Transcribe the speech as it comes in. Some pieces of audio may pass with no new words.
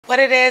What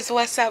it is,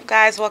 what's up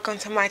guys, welcome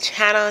to my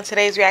channel. In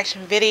today's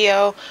reaction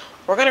video,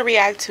 we're gonna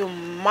react to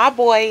my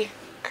boy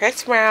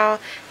Chris Brown.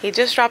 He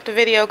just dropped a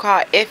video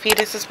called Iffy.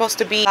 This is supposed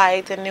to be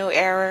like the new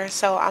era,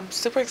 so I'm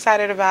super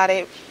excited about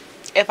it.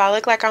 If I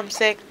look like I'm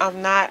sick,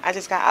 I'm not. I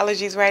just got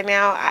allergies right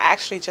now. I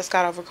actually just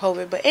got over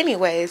COVID. But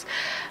anyways,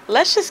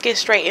 let's just get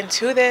straight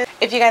into this.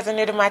 If you guys are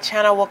new to my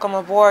channel, welcome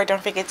aboard.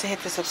 Don't forget to hit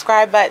the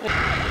subscribe button.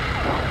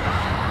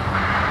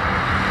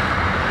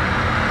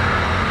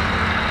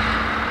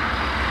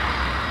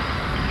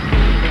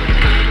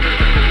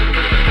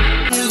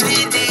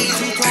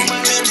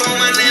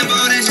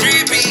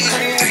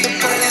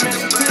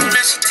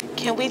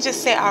 Can we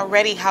just say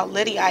already how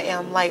litty I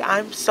am? Like,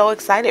 I'm so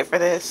excited for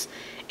this.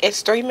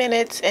 It's 3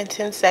 minutes and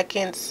 10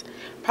 seconds.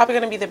 Probably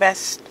gonna be the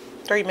best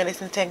 3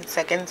 minutes and 10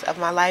 seconds of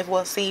my life.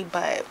 We'll see,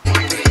 but I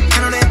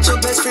know that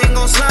your best friend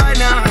gon' slide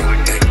now.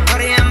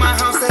 Party at my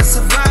house, that's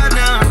a vibe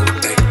now.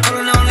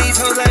 Pulling on these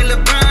hoes like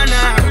LeBron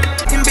now.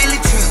 Can Billy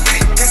True.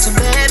 Got some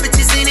bad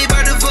bitches in it,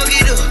 about to fuck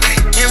it up.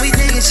 And we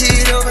taking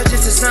shit over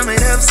just to sum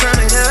it up, sum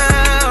it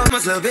up. My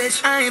little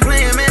bitch, I ain't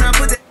playing, man. I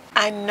put that.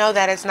 I know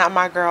that is not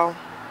my girl.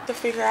 To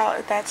figure out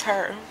if that's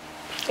her.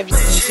 If you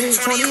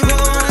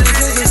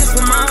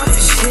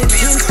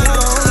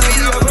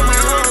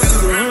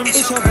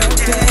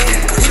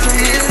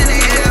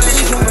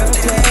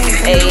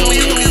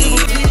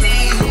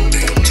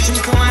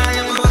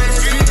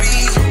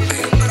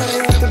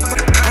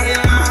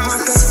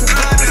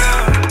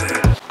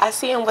I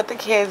see him with the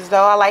kids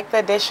though. I like the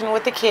addition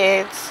with the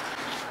kids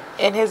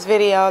in his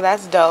video.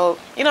 That's dope.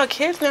 You know,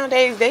 kids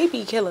nowadays, they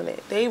be killing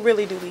it. They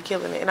really do be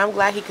killing it, and I'm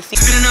glad he could see.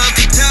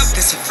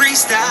 That's a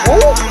freestyle.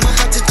 I'm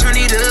about to turn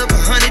it up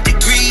 100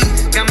 degrees.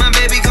 Got my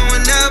baby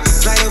going up,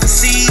 fly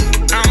overseas.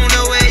 I don't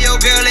know where your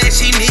girl at,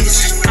 she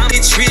needs. I'm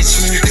in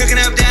Richmond,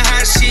 cooking up that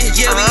hot shit.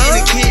 Yeah, we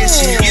in the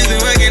kitchen. You been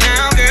working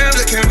out, girl,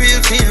 looking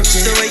real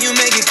tempting. The way you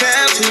make it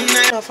clap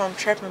tonight. I don't know if I'm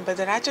tripping, but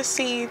did I just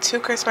see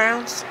 2 Chris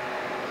Browns?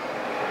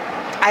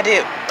 I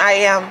did.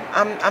 I am.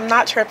 I'm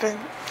not tripping.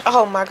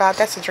 Oh my god,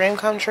 that's a dream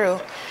come true.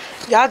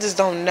 Y'all just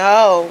don't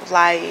know.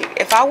 Like,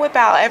 if I whip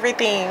out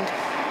everything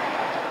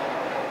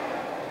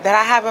that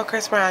I have of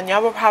Chris Brown,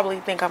 y'all will probably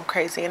think I'm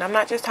crazy. And I'm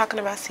not just talking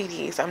about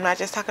CDs. I'm not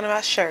just talking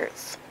about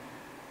shirts.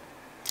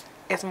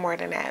 It's more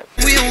than that.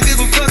 We don't give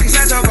a fuck, it's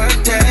not your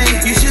birthday.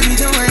 You should be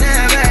doing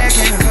that back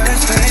in the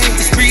first place.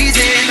 It's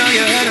freezing on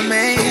your head of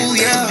me. Ooh,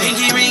 yeah.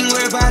 Pinky ring,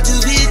 we're about to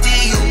be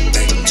deep.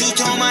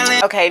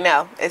 Okay,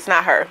 no, it's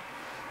not her.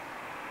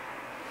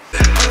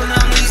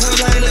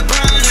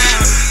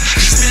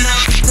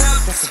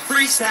 That's a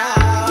freestyle.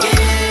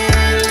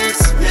 Yeah,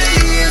 let's play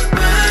it,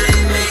 but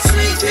it makes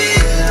me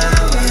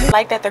feel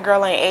like that the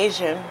girl ain't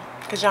Asian,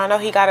 because y'all know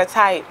he got a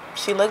type.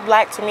 She look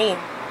black to me.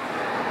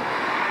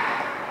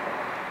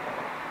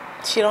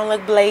 She don't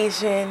look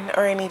Blasian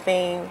or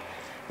anything,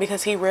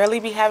 because he rarely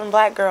be having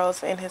black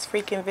girls in his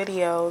freaking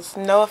videos.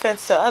 No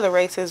offense to other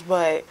races,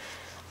 but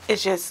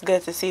it's just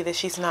good to see that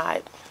she's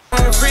not.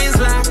 Her friends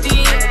locked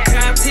in,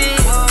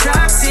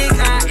 toxic,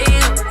 I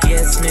am.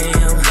 Yes,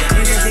 ma'am.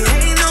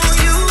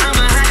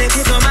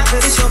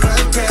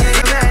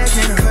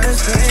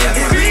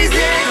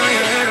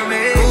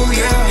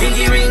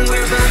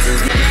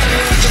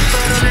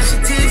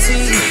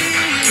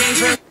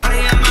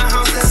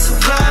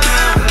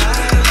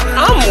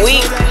 I'm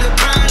weak.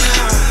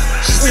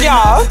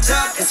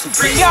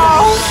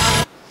 Y'all,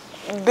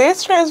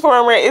 this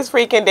Transformer is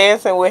freaking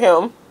dancing with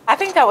him. I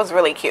think that was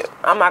really cute.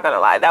 I'm not gonna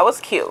lie, that was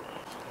cute.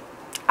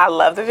 I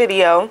love the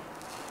video.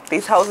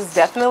 These hoes is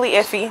definitely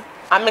iffy.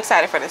 I'm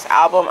excited for this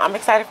album. I'm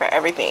excited for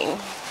everything.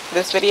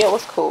 This video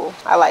was cool.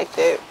 I liked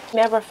it. He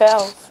never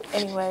fails.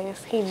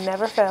 Anyways, he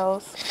never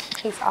fails.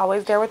 He's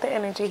always there with the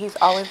energy. He's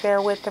always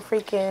there with the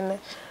freaking,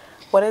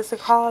 what is it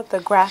called? The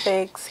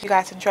graphics. If you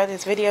guys enjoyed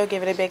this video,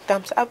 give it a big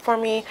thumbs up for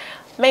me.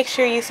 Make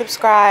sure you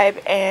subscribe,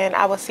 and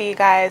I will see you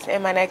guys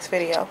in my next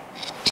video.